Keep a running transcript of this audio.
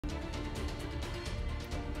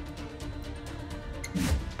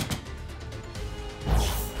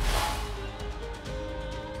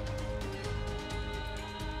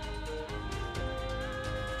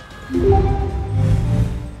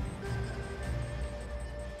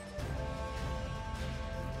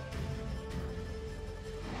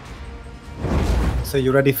So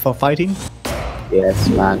you ready for fighting? Yes,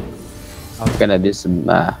 man. I'm gonna do some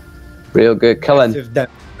real good killing.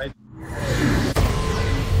 Right?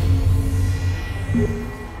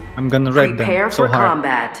 I'm gonna wreck them. Prepare so for hard.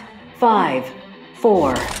 combat. 5,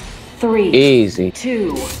 4, 3, Easy.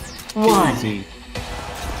 2, 1. Easy.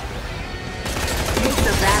 Take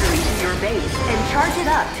the battery to your base and charge it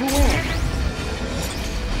up to win.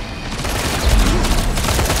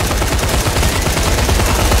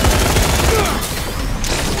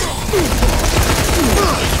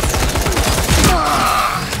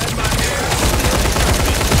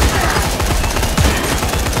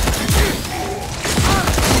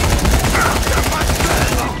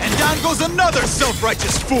 And down goes another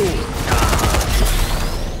self-righteous fool!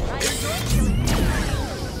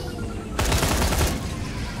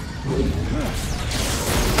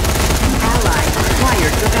 Ally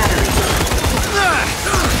acquired the battery.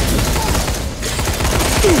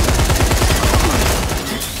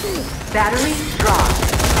 Battery dropped.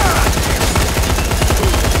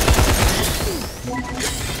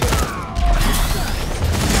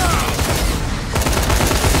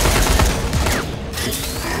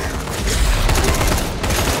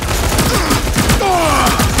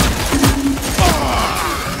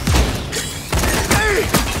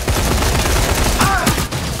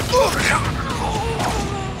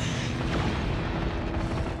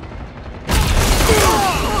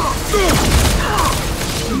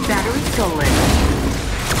 Battery stolen.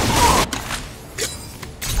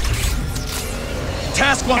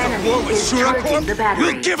 Task wants a war with is charging Shuracorp? the battery.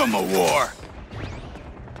 We'll give him a war!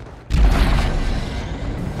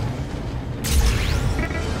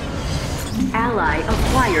 Ally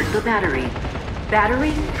acquired the battery.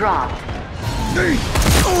 Battery dropped.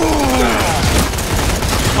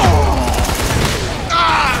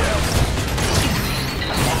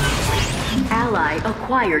 Ally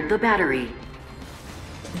acquired the battery.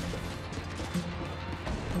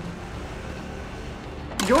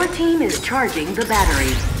 Your team is charging the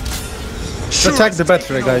battery. Protect the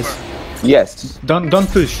battery, guys. Yes. Don't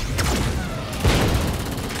push.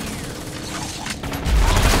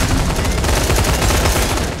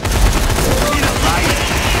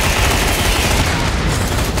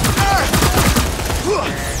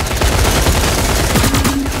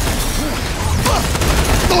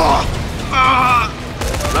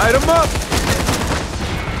 Light him up!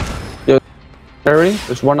 Yo, battery?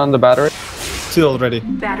 There's one on the battery. 2 already.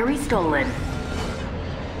 Battery stolen.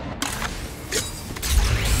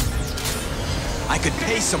 I could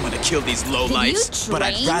pay someone to kill these lowlifes, but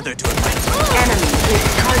I'd rather do it myself. Enemy is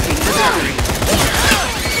charging the battery.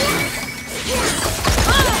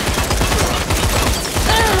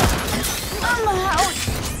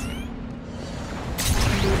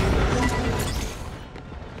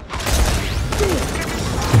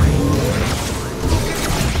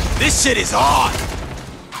 This shit is on!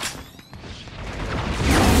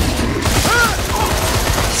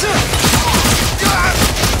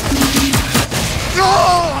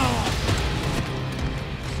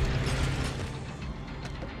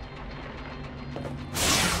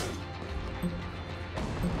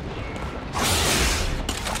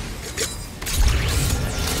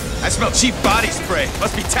 I smell cheap body spray.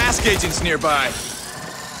 Must be task agents nearby.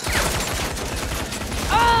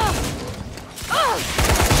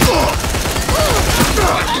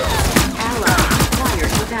 Ally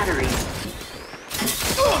acquired the battery.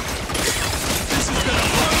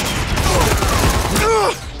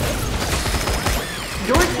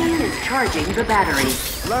 Your team is charging the battery.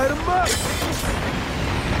 Light 'em up!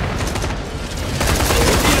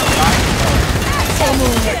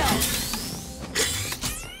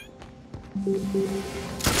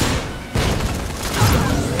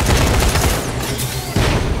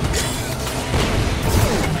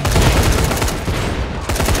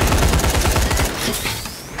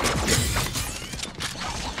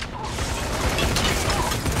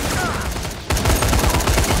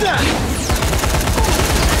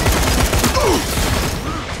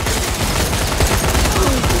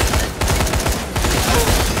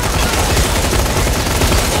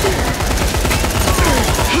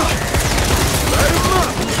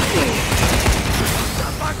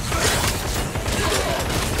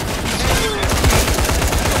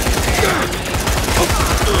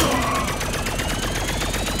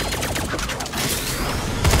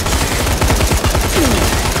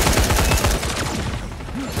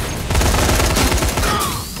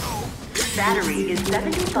 Battery is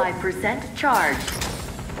 75% charged.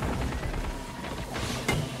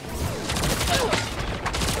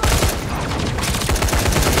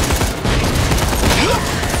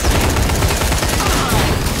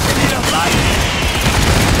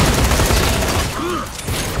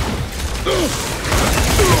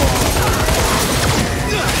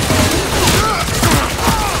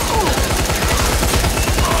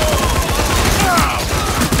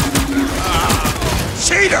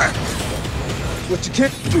 What you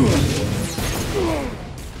can't do.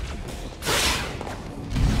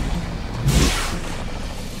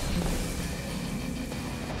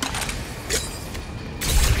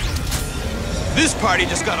 This party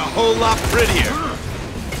just got a whole lot prettier.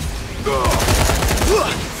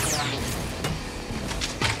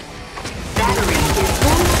 Battery is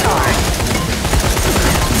full charge.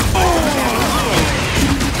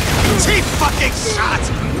 Cheap fucking shot!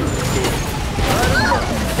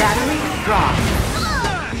 Battery dropped.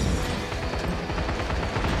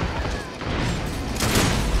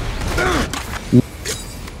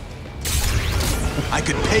 I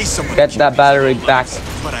could pay someone Get to that battery back.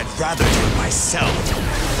 but I'd rather do it myself.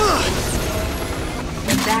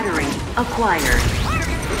 Battery acquired.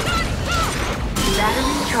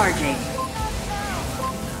 Battery charging.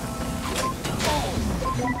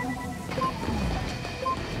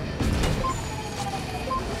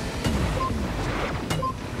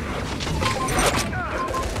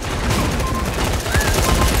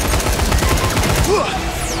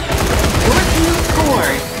 Your team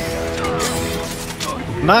scored.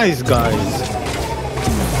 Nice, guys.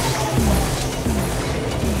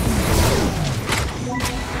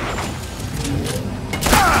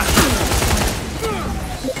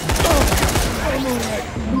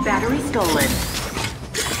 Battery stolen.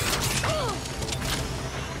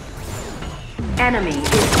 Enemy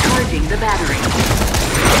is charging the battery.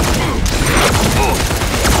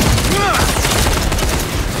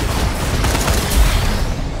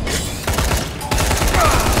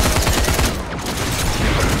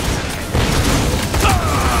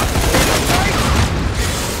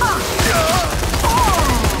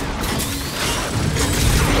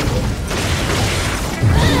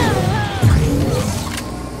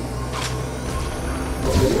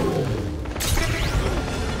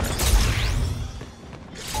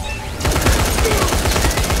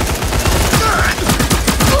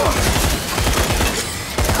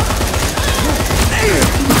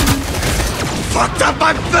 Fucked up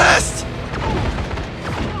my fist!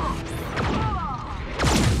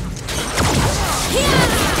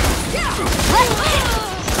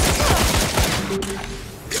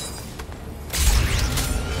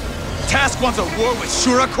 Task wants a war with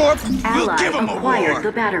Shura Corp? We'll Ally give him a acquired war!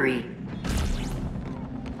 the battery.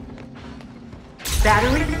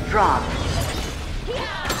 Battery dropped.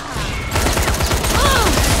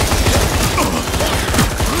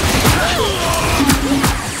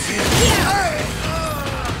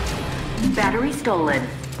 Battery stolen.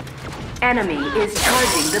 Enemy is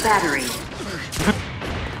charging the battery.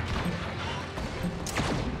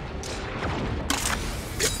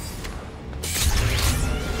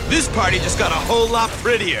 This party just got a whole lot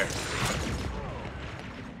prettier.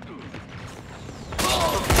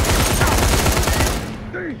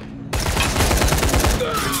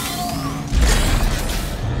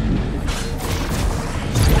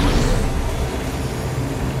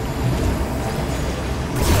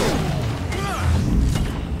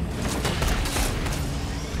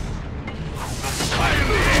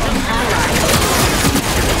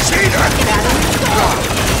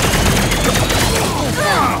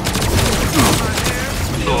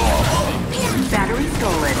 Battery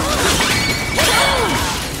stolen.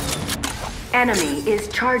 Enemy is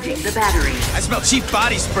charging the battery. I smell cheap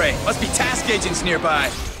body spray. Must be task agents nearby.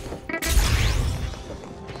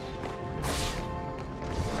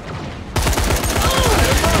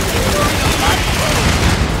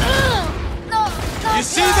 You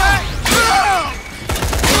see that?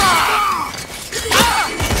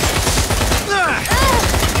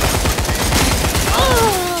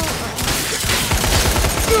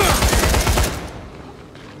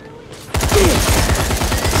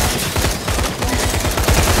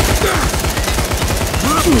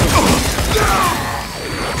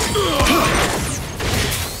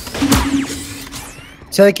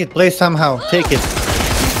 Take it, please, somehow. Take it.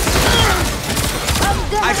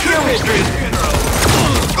 I feel history.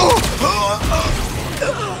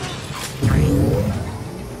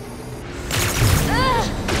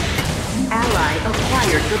 Ally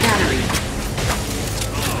acquired the battery.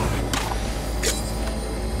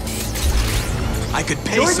 I could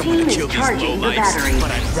pay Your someone to team is kill these charging the battery. lowlifes,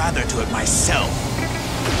 but I'd rather do it myself.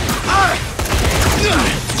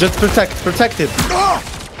 Just protect it.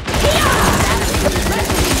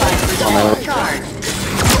 Charged.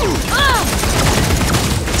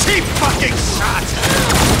 Cheap fucking shot!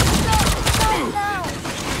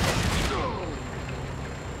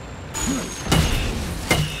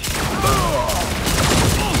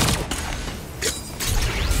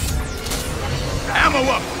 Ammo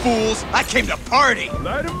up, fools! I came to party!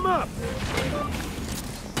 Light him up.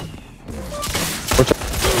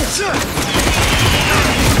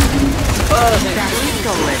 Battery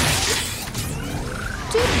stolen.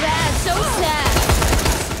 Too bad, so sad.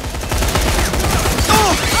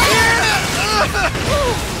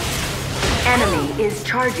 Enemy is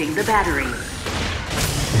charging the battery.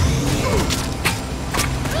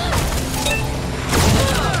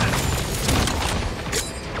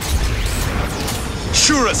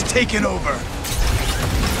 Shura's taken over.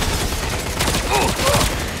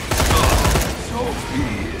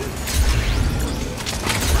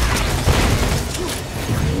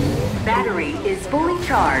 Battery is fully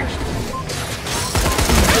charged.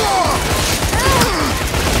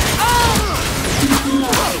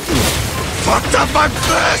 Fucked up my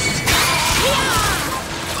best!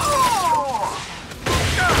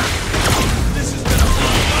 This has been a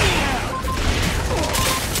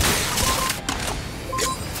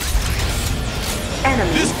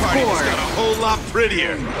Enemy This party just scored. got a whole lot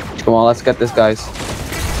prettier. Come on, let's get this, guys.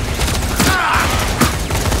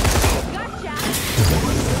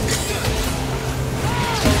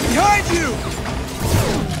 Behind you!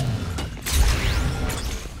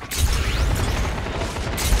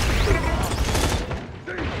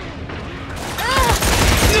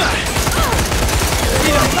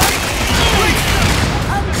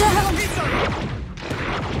 I'm down.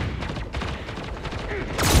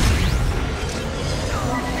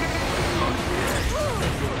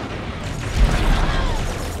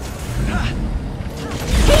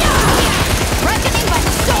 Reckoning by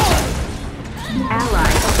the sword. Ally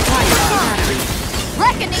acquired the battery.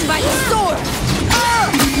 Reckoning by the sword.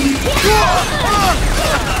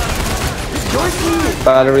 Your team is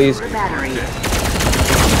Batteries. the battery.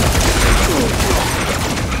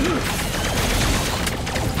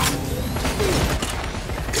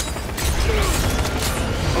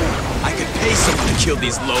 I could pay someone to kill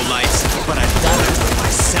these lowlifes, but I'd rather do it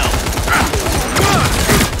myself.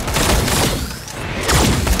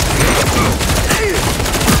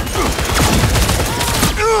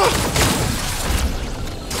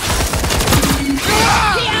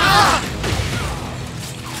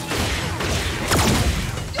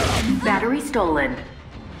 Battery stolen.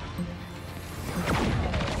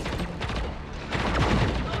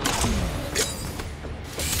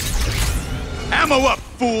 Ammo up,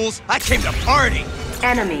 fools! I came to party!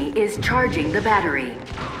 Enemy is charging the battery.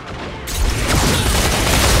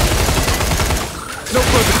 No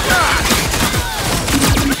further...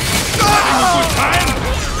 Good time!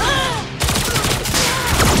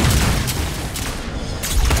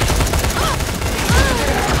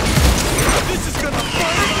 This is gonna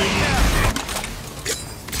burn!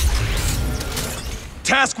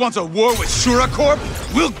 Task wants a war with Shura Corp?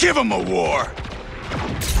 We'll give him a war!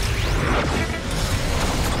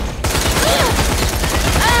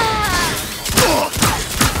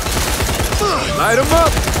 Light him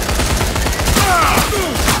up!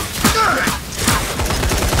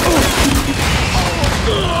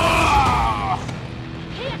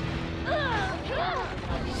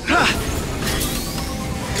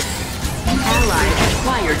 Ally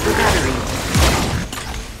acquired the battery.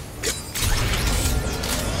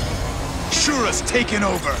 Shura's taken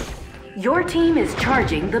over! Your team is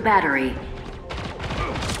charging the battery.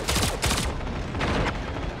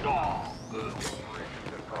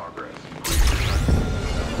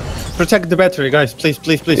 Protect the battery, guys. Please,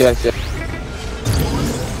 please, please. Yes, yes.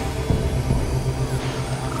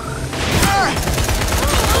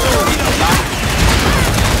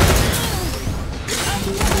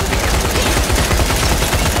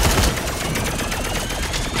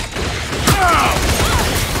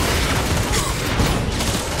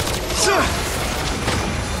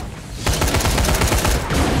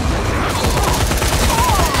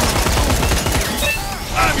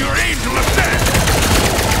 I'm your angel of death!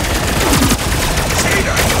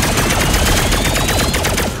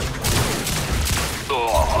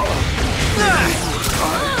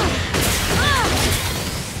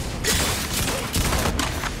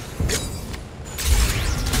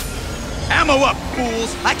 Ammo up,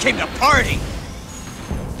 fools! I came to party!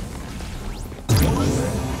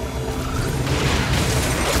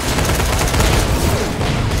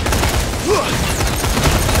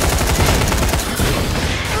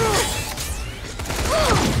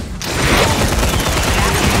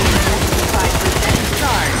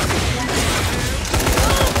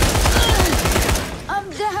 I'm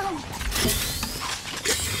down.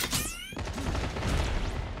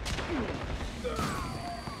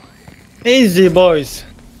 Easy, boys.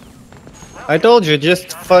 I told you,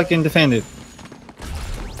 just fucking defend it.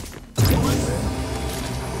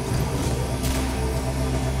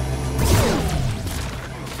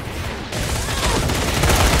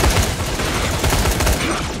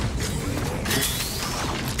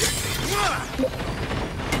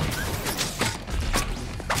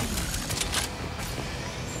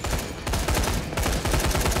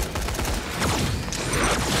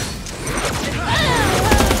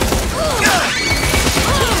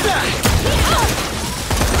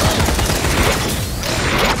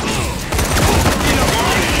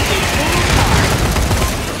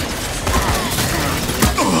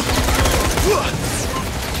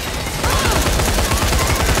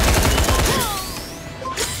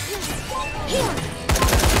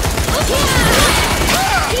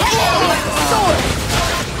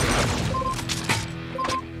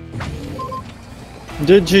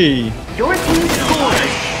 GG. Your team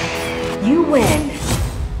scores. You win.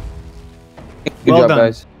 Good Well job, done.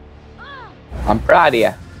 guys. I'm proud of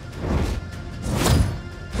ya.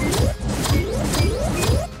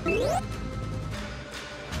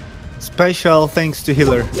 Special thanks to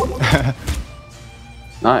Healer.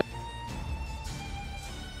 Nice.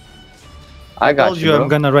 I got Told you, you bro. I'm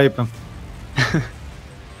gonna rape him.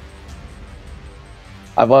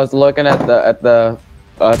 I was looking at the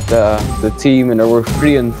team and there were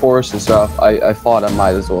 3 and 4s and stuff. I thought I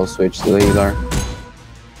might as well switch to the healer.